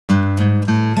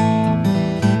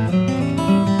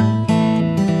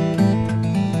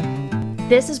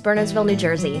This is Bernardsville, New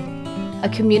Jersey, a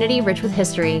community rich with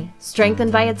history,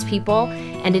 strengthened by its people,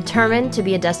 and determined to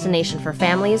be a destination for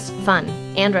families, fun,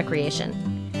 and recreation.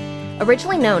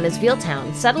 Originally known as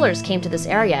Vealtown, settlers came to this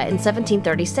area in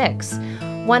 1736,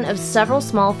 one of several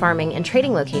small farming and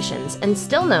trading locations, and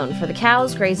still known for the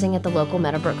cows grazing at the local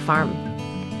Meadowbrook farm.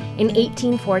 In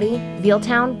 1840,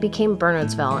 Vealtown became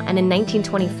Bernardsville, and in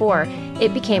 1924,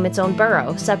 it became its own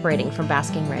borough, separating from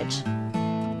Basking Ridge.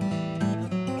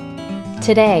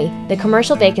 Today, the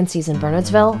commercial vacancies in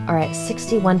Bernardsville are at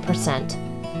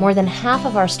 61%. More than half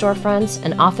of our storefronts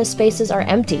and office spaces are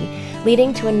empty,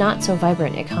 leading to a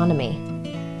not-so-vibrant economy.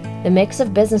 The mix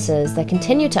of businesses that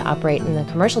continue to operate in the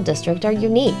commercial district are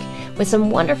unique, with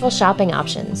some wonderful shopping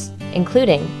options,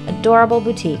 including adorable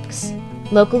boutiques,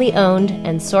 locally owned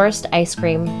and sourced ice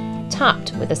cream,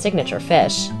 topped with a signature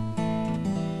fish,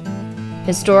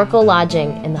 historical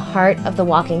lodging in the heart of the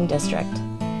walking district,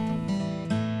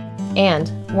 and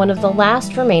one of the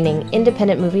last remaining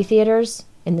independent movie theaters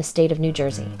in the state of New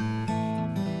Jersey.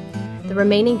 The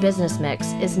remaining business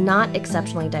mix is not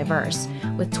exceptionally diverse,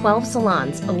 with 12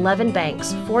 salons, 11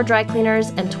 banks, 4 dry cleaners,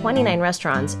 and 29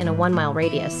 restaurants in a 1-mile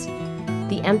radius.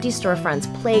 The empty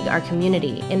storefronts plague our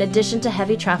community, in addition to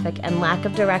heavy traffic and lack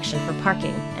of direction for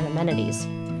parking and amenities.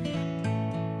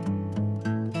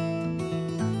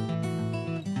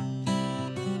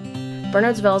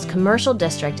 Bernardsville's commercial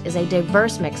district is a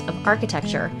diverse mix of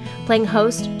architecture, playing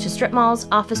host to strip malls,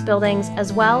 office buildings,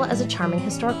 as well as a charming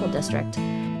historical district.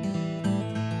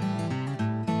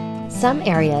 Some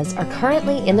areas are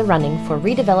currently in the running for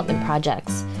redevelopment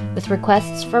projects, with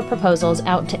requests for proposals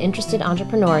out to interested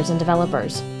entrepreneurs and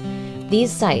developers.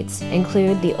 These sites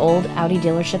include the old Audi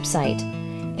dealership site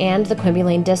and the Quimby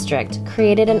Lane district,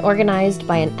 created and organized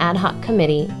by an ad hoc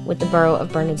committee with the borough of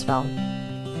Bernardsville.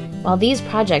 While these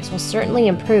projects will certainly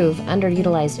improve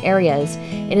underutilized areas,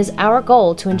 it is our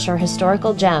goal to ensure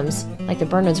historical gems like the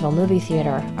Bernardsville Movie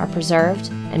Theater are preserved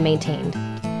and maintained.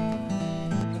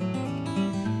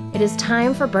 It is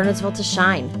time for Bernardsville to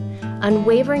shine.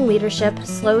 Unwavering leadership,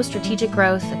 slow strategic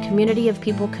growth, a community of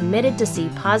people committed to see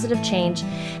positive change,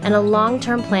 and a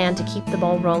long-term plan to keep the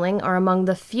ball rolling are among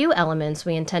the few elements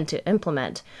we intend to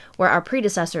implement, where our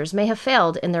predecessors may have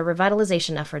failed in their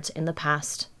revitalization efforts in the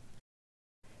past.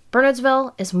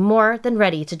 Bernardsville is more than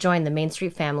ready to join the Main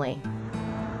Street family.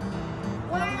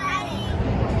 We're ready.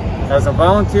 As a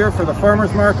volunteer for the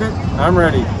farmers market, I'm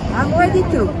ready. I'm ready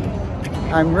too.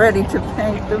 I'm ready to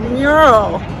paint the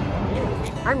mural.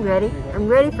 I'm ready. I'm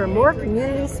ready for more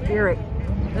community spirit.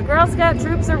 The Girl Scout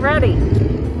troops are ready.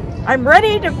 I'm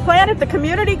ready to plant at the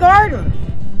community garden.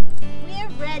 We're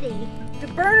ready. The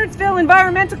Bernardsville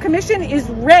Environmental Commission is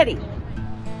ready.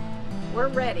 We're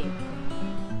ready.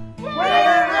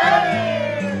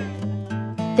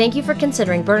 Thank you for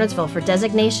considering Bernardsville for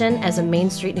designation as a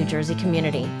Main Street, New Jersey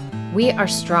community. We are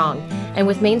strong, and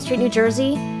with Main Street, New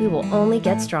Jersey, we will only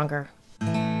get stronger.